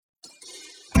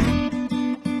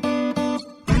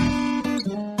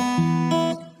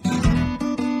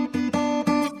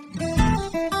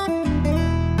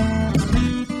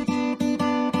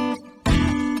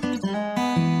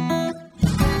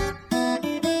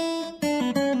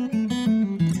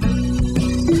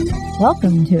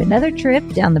Welcome to another trip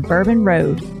down the Bourbon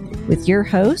Road with your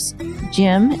hosts,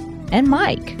 Jim and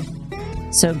Mike.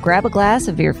 So grab a glass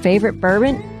of your favorite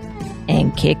bourbon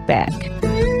and kick back.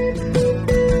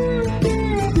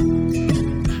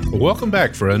 Welcome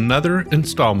back for another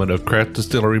installment of Craft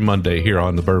Distillery Monday here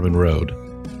on the Bourbon Road.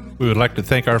 We would like to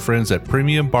thank our friends at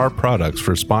Premium Bar Products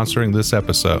for sponsoring this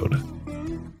episode.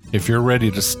 If you're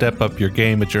ready to step up your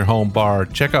game at your home bar,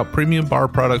 check out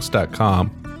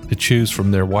premiumbarproducts.com to choose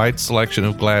from their wide selection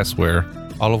of glassware,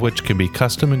 all of which can be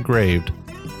custom engraved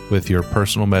with your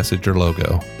personal message or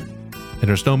logo. And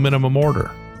there's no minimum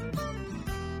order.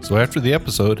 So after the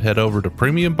episode, head over to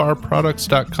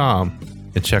premiumbarproducts.com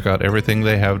and check out everything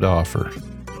they have to offer.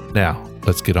 Now,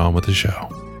 let's get on with the show.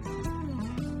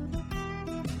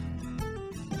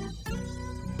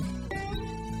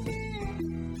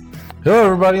 Hello,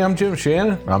 everybody. I'm Jim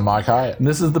Shannon. I'm Mike Hyatt. And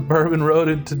this is the Bourbon Road.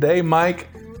 And today, Mike,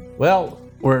 well,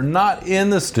 we're not in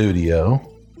the studio.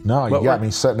 No, you got me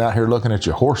sitting out here looking at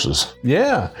your horses.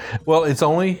 Yeah. Well, it's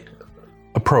only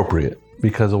appropriate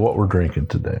because of what we're drinking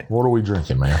today. What are we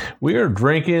drinking, man? We are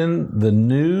drinking the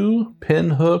new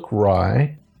Pinhook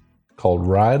rye called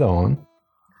Rye'd.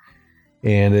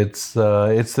 And it's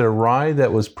their rye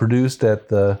that was produced at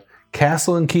the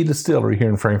Castle and Key Distillery here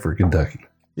in Frankfort, Kentucky.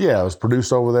 Yeah, it was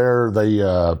produced over there. They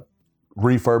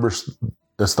refurbished.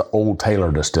 That's the old Taylor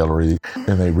distillery,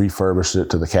 and they refurbished it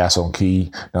to the Castle and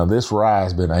Key. Now, this rye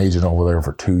has been aging over there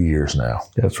for 2 years now.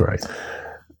 That's right.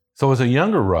 So it's a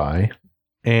younger rye,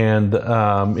 and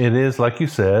it is, like you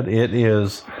said, it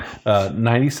is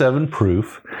 97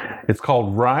 proof. It's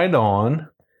called Rye'd.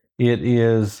 It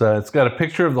is. It's got a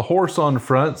picture of the horse on the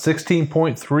front,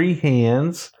 16.3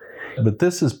 hands. But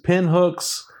this is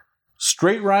Pinhook's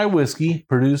straight rye whiskey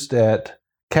produced at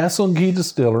Castle and Key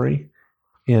Distillery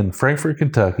in Frankfort,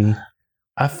 Kentucky.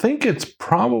 I think it's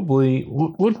probably,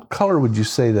 what color would you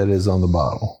say that is on the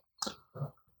bottle?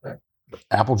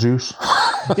 Apple juice.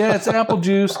 Yeah, it's apple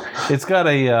juice. It's got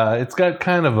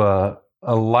kind of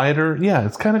a lighter,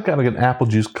 it's kind of got like an apple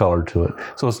juice color to it.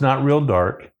 So it's not real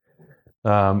dark.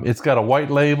 It's got a white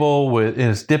label and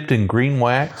it's dipped in green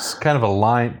wax, kind of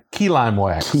a key lime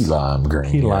wax. Key lime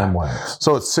green. Key lime wax.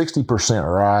 So it's 60%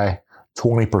 rye,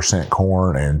 20%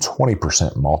 corn, and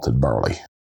 20% malted barley.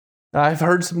 I've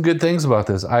heard some good things about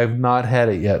this. I've not had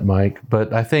it yet, Mike,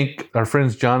 but I think our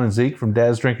friends John and Zeke from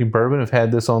Dad's Drinking Bourbon have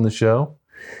had this on the show.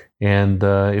 And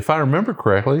if I remember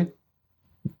correctly,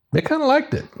 they kind of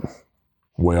liked it.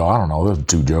 Well, I don't know. Those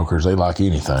two jokers, they like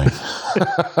anything.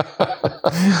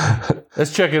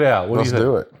 Let's check it out. Let's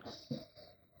do it.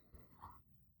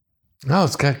 Oh,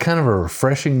 it's got kind of a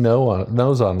refreshing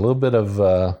nose on a little bit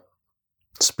of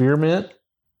spearmint.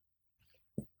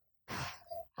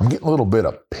 I'm getting a little bit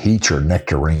of peach or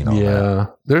nectarine on that. Yeah,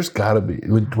 there's got to be.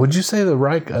 Would you say the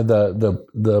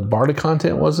barley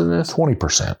content was in this?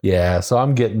 20%. Yeah, so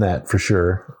I'm getting that for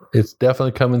sure. It's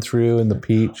definitely coming through in the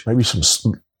peach. Maybe some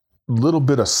little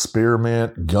bit of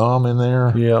spearmint gum in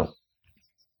there. Yeah.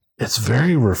 It's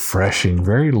very refreshing,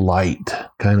 very light,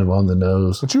 kind of on the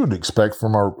nose. What you would expect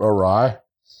from a rye.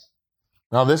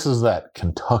 Now, this is that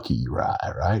Kentucky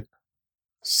rye, right?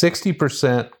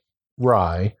 60%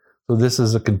 rye. So this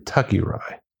is a Kentucky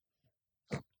rye.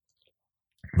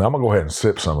 Now I'm going to go ahead and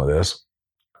sip some of this.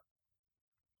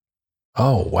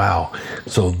 Oh, wow.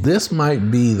 So this might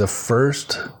be the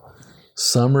first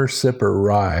summer sipper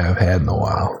rye I've had in a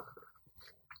while.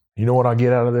 You know what I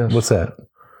get out of this? What's that?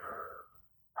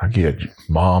 I get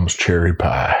Mom's cherry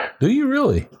pie. Do you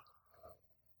really?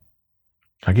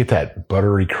 I get that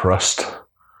buttery crust.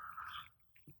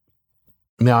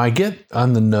 Now, I get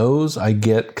on the nose, I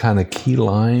get kind of key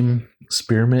lime,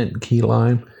 spearmint and key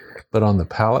lime. But on the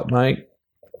palate, Mike,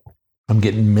 I'm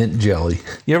getting mint jelly.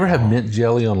 You ever have mint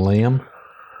jelly on lamb?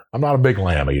 I'm not a big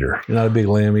lamb eater. You're not a big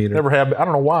lamb eater? Never have. I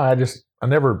don't know why. I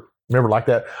never liked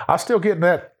that. I'm still getting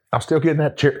that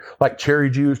like cherry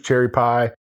juice, cherry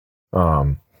pie,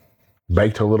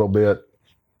 baked a little bit.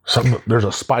 There's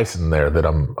a spice in there that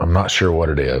I'm not sure what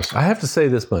it is. I have to say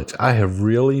this much. I have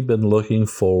really been looking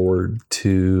forward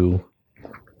to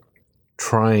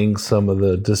trying some of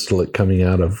the distillate coming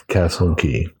out of Castle and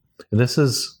Key. And this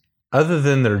is, other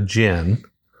than their gin,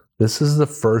 this is the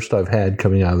first I've had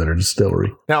coming out of their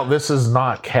distillery. Now, this is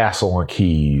not Castle and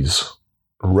Key's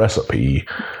recipe.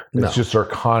 It's just their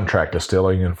contract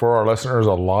distilling. And for our listeners,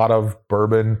 a lot of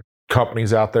bourbon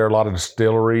companies out there, a lot of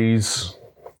distilleries,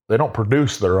 they don't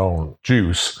produce their own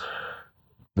juice.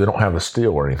 They don't have the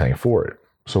still or anything for it.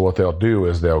 So what they'll do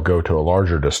is they'll go to a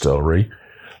larger distillery,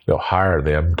 they'll hire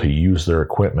them to use their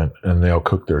equipment, and they'll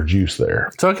cook their juice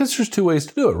there. So I guess there's two ways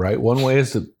to do it, right? One way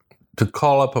is to to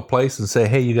call up a place and say,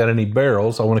 hey, you got any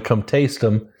barrels? I want to come taste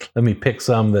them. Let me pick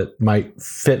some that might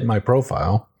fit my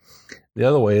profile. The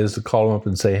other way is to call them up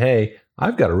and say, hey,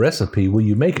 I've got a recipe. Will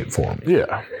you make it for me?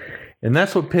 Yeah. And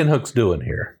that's what Pinhook's doing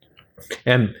here.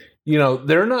 And,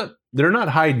 they're not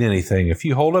hiding anything. If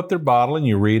you hold up their bottle and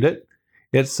you read it,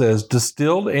 it says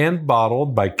distilled and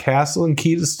bottled by Castle and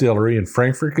Key Distillery in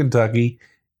Frankfort, Kentucky,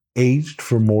 aged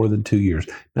for more than 2 years.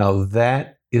 Now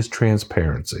that is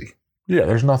transparency. Yeah,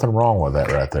 there's nothing wrong with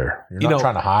that right there. You're not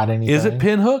trying to hide anything. Is it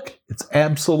Pinhook? It's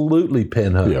absolutely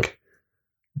Pinhook. Yep.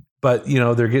 But,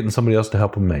 they're getting somebody else to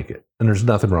help them make it. And there's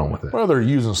nothing wrong with it. Well, they're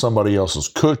using somebody else's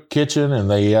kitchen and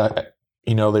they,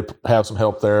 they have some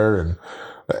help there. And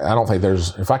I don't think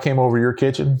if I came over your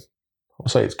kitchen, I'll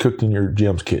say it's cooked in your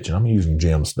Jim's kitchen. I'm using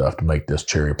Jim's stuff to make this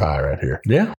cherry pie right here.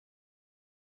 Yeah.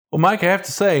 Well, Mike, I have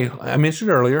to say, I mentioned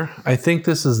earlier, I think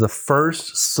this is the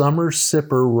first summer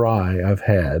sipper rye I've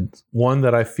had. One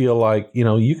that I feel like,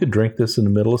 you could drink this in the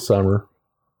middle of summer,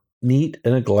 neat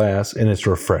in a glass, and it's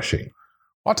refreshing.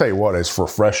 I'll tell you what, it's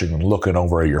refreshing looking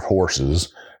over at your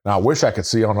horses. Now, I wish I could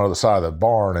see on the other side of the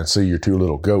barn and see your two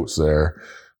little goats there,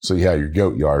 see how your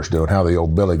goat yard's doing, how the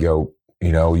old Billy goat,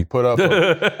 you put up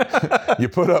you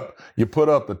put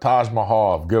up the Taj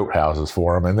Mahal of goat houses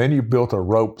for them, and then you built a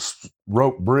rope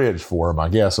bridge for them, I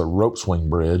guess, a rope swing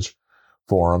bridge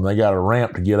for them. They got a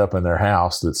ramp to get up in their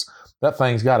house. That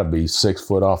thing's got to be 6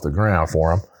 foot off the ground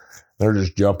for them. They're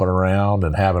just jumping around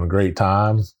and having a great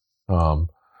time.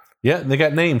 Yeah, they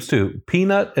got names too.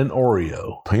 Peanut and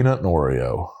Oreo. Peanut and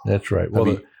Oreo. That's right. Well,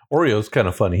 the Oreo's kind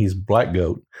of funny. He's a black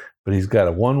goat, but he's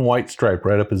got one white stripe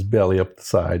right up his belly, up the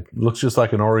side. Looks just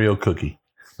like an Oreo cookie.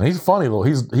 And he's funny little.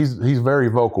 He's very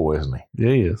vocal, isn't he?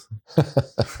 Yeah, he is.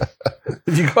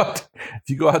 If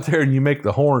you go out there and you make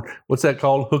the horn, what's that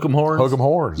called? Hook 'em horns. Hook 'em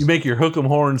horns. You make your hook 'em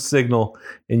horns signal,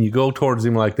 and you go towards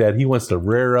him like that. He wants to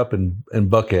rear up and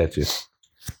buck at you.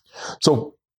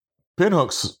 So,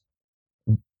 Pinhook's.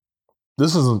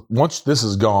 Once this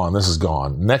is gone, this is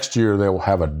gone. Next year they will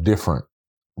have a different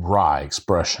rye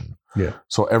expression. Yeah.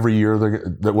 So every year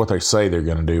what they say they're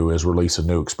going to do is release a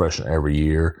new expression every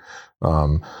year.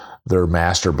 Their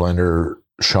master blender,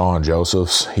 Sean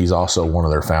Josephs, he's also one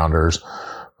of their founders.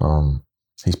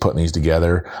 He's putting these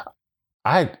together.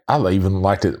 I even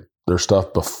liked their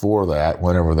stuff before that,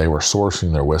 whenever they were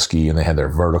sourcing their whiskey and they had their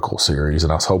vertical series,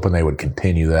 and I was hoping they would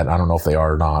continue that. I don't know if they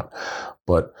are or not,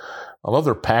 but I love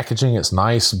their packaging. It's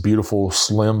nice, beautiful,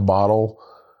 slim bottle.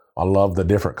 I love the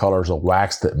different colors of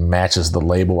wax that matches the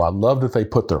label. I love that they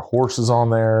put their horses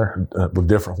on there with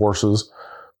different horses.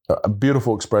 A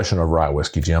beautiful expression of rye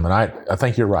whiskey, Jim. And I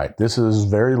think you're right. This is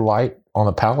very light on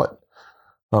the palate.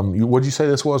 What'd you say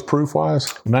this was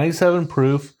proof-wise? 97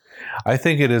 proof. I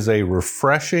think it is a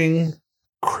refreshing,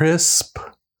 crisp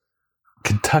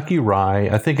Kentucky rye.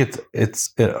 I think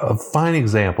it's a fine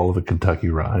example of a Kentucky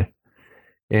rye.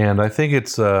 And I think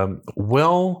it's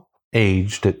well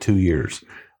aged at 2 years.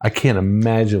 I can't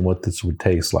imagine what this would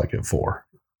taste like at 4.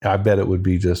 I bet it would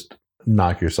be just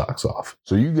knock your socks off.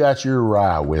 So you got your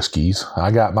rye whiskeys.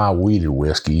 I got my wheated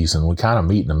whiskeys, and we kind of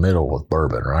meet in the middle with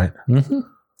bourbon, right? Mm-hmm.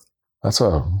 That's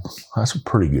a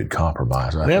pretty good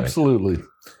compromise, I think. Absolutely.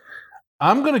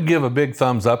 I'm going to give a big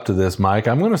thumbs up to this, Mike.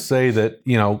 I'm going to say that,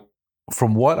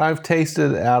 from what I've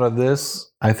tasted out of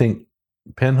this, I think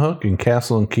Pinhook and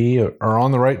Castle and Key are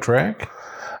on the right track.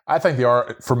 I think they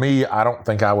are. For me, I don't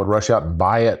think I would rush out and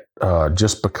buy it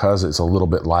just because it's a little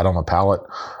bit light on the palate.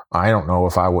 I don't know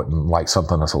if I wouldn't like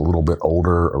something that's a little bit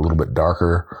older, a little bit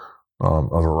darker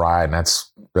of a rye, and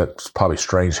that's probably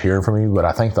strange hearing from me, but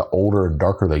I think the older and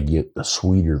darker they get, the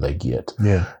sweeter they get.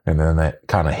 Yeah. And then that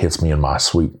kind of hits me in my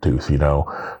sweet tooth,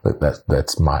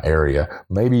 that's my area.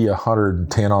 Maybe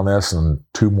 110 on this in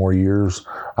 2 more years,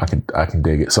 I can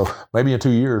dig it. So maybe in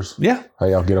 2 years, yeah,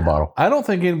 hey, I'll get a bottle. I don't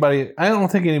think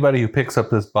anybody who picks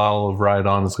up this bottle of Rye'd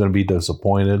is going to be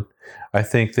disappointed. I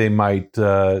think they might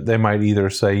either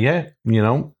say, yeah,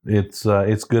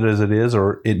 it's good as it is,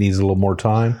 or it needs a little more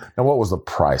time. And what was the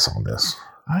price on this?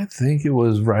 I think it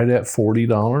was right at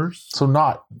 $40. So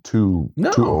not too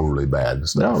overly bad.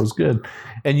 No, it was good.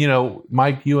 And,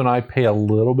 Mike, you and I pay a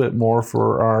little bit more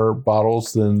for our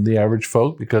bottles than the average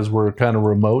folk because we're kind of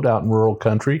remote out in rural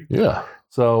country. Yeah.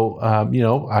 So,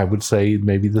 I would say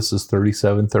maybe this is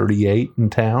 $37, $38 in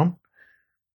town.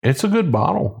 It's a good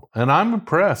bottle, and I'm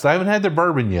impressed. I haven't had their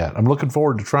bourbon yet. I'm looking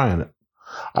forward to trying it.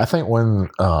 I think when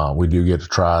we do get to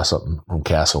try something from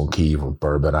Castle and Key with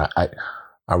bourbon, I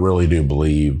really do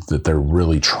believe that they're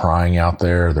really trying out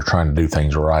there. They're trying to do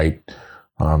things right,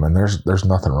 and there's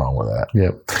nothing wrong with that.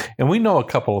 Yep. And we know a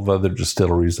couple of other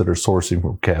distilleries that are sourcing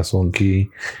from Castle and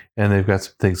Key, and they've got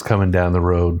some things coming down the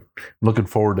road. I'm looking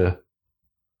forward to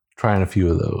trying a few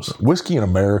of those. Whiskey in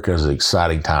America is an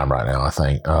exciting time right now, I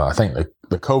think. I think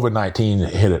the COVID-19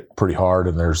 hit it pretty hard,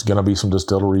 and there's going to be some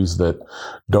distilleries that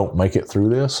don't make it through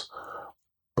this,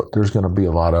 but there's going to be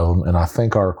a lot of them. And I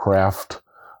think our craft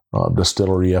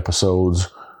distillery episodes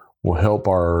will help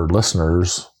our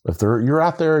listeners. If you're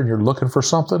out there and you're looking for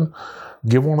something,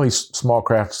 give one of these small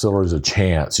craft distilleries a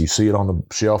chance. You see it on the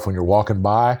shelf when you're walking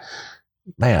by.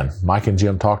 Man, Mike and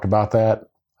Jim talked about that.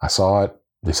 I saw it.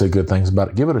 They said good things about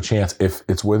it. Give it a chance if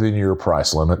it's within your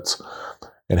price limits,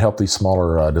 and help these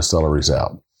smaller distilleries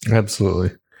out.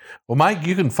 Absolutely. Well, Mike,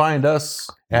 you can find us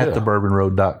at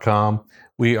thebourbonroad.com.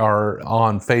 We are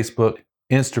on Facebook,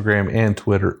 Instagram, and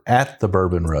Twitter at The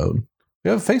Bourbon Road.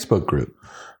 We have a Facebook group.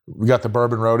 We got the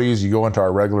Bourbon Roadies. You go into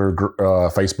our regular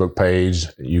Facebook page.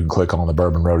 You can click on the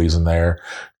Bourbon Roadies in there.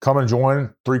 Come and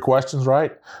join. 3 questions,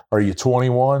 right? Are you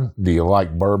 21? Do you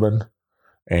like bourbon?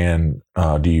 And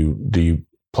do you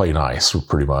play nice?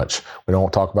 Pretty much. We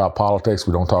don't talk about politics.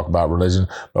 We don't talk about religion.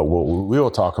 But what we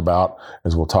will talk about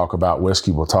is we'll talk about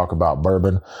whiskey. We'll talk about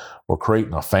bourbon. We're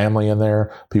creating a family in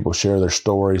there. People share their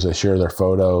stories. They share their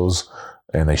photos.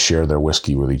 And they share their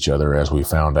whiskey with each other, as we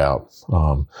found out.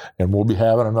 And we'll be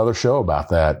having another show about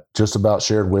that, just about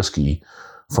shared whiskey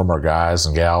from our guys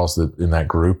and gals that in that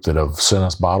group that have sent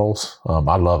us bottles.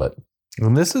 I love it.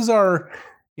 And this is our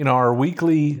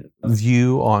weekly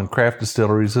view on craft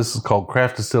distilleries. This is called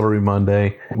Craft Distillery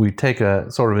Monday. We take a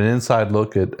sort of an inside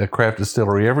look at a craft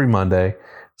distillery every Monday.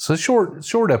 It's a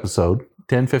short episode,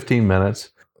 10, 15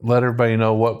 minutes. Let everybody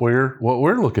know what we're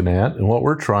looking at and what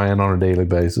we're trying on a daily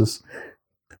basis.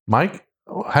 Mike,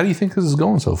 how do you think this is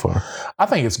going so far? I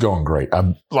think it's going great.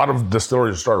 A lot of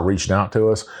distilleries started reaching out to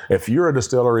us. If you're a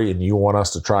distillery and you want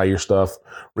us to try your stuff,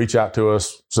 reach out to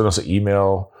us, send us an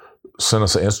email, send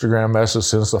us an Instagram message,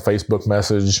 send us a Facebook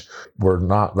message. We're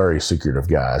not very secretive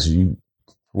guys.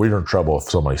 We're in trouble if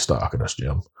somebody's stalking us,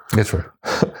 Jim. That's right.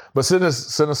 But send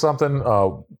us something.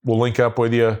 We'll link up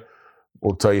with you.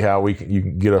 We'll tell you how you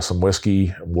can get us some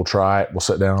whiskey. We'll try it. We'll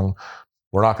sit down.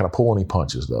 We're not going to pull any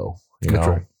punches, though. That's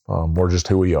right. We're just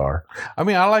who we are. I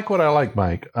mean, I like what I like,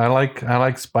 Mike. I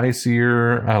like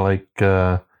spicier. I like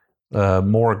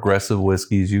more aggressive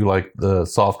whiskeys. You like the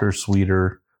softer,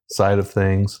 sweeter side of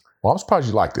things. Well, I'm surprised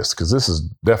you like this, because this is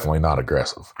definitely not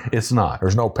aggressive. It's not.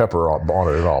 There's no pepper on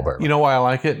it at all, Barry. You know why I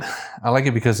like it? I like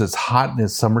it because it's hot and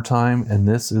it's summertime, and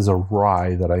this is a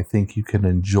rye that I think you can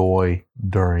enjoy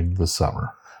during the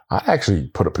summer. I actually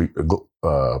put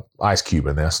a ice cube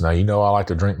in this. Now, I like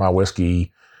to drink my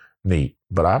whiskey neat,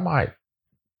 but I might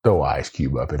throw an ice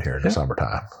cube up in here in the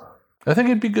summertime. I think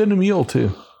it'd be good in a meal,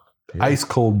 too. Yeah. Ice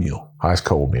cold meal. Ice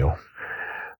cold meal.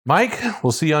 Mike,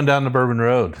 we'll see you on down the Bourbon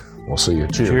Road. We'll see you.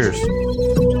 Cheers.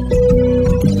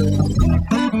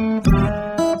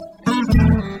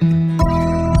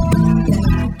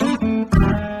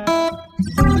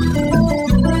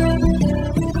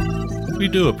 We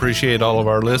do appreciate all of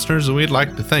our listeners, and we'd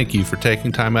like to thank you for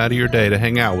taking time out of your day to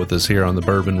hang out with us here on the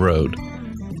Bourbon Road.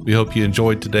 We hope you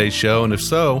enjoyed today's show, and if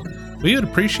so, we would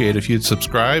appreciate if you'd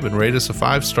subscribe and rate us a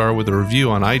 5-star with a review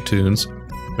on iTunes.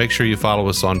 Make sure you follow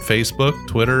us on Facebook,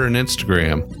 Twitter, and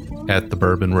Instagram at The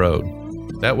Bourbon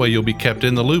Road. That way you'll be kept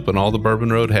in the loop on all the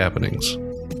Bourbon Road happenings.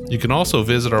 You can also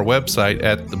visit our website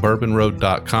at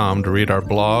thebourbonroad.com to read our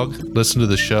blog, listen to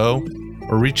the show,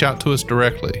 or reach out to us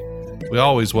directly. We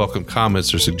always welcome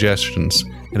comments or suggestions,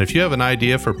 and if you have an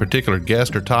idea for a particular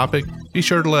guest or topic, be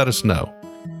sure to let us know.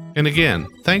 And again,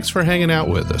 thanks for hanging out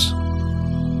with us.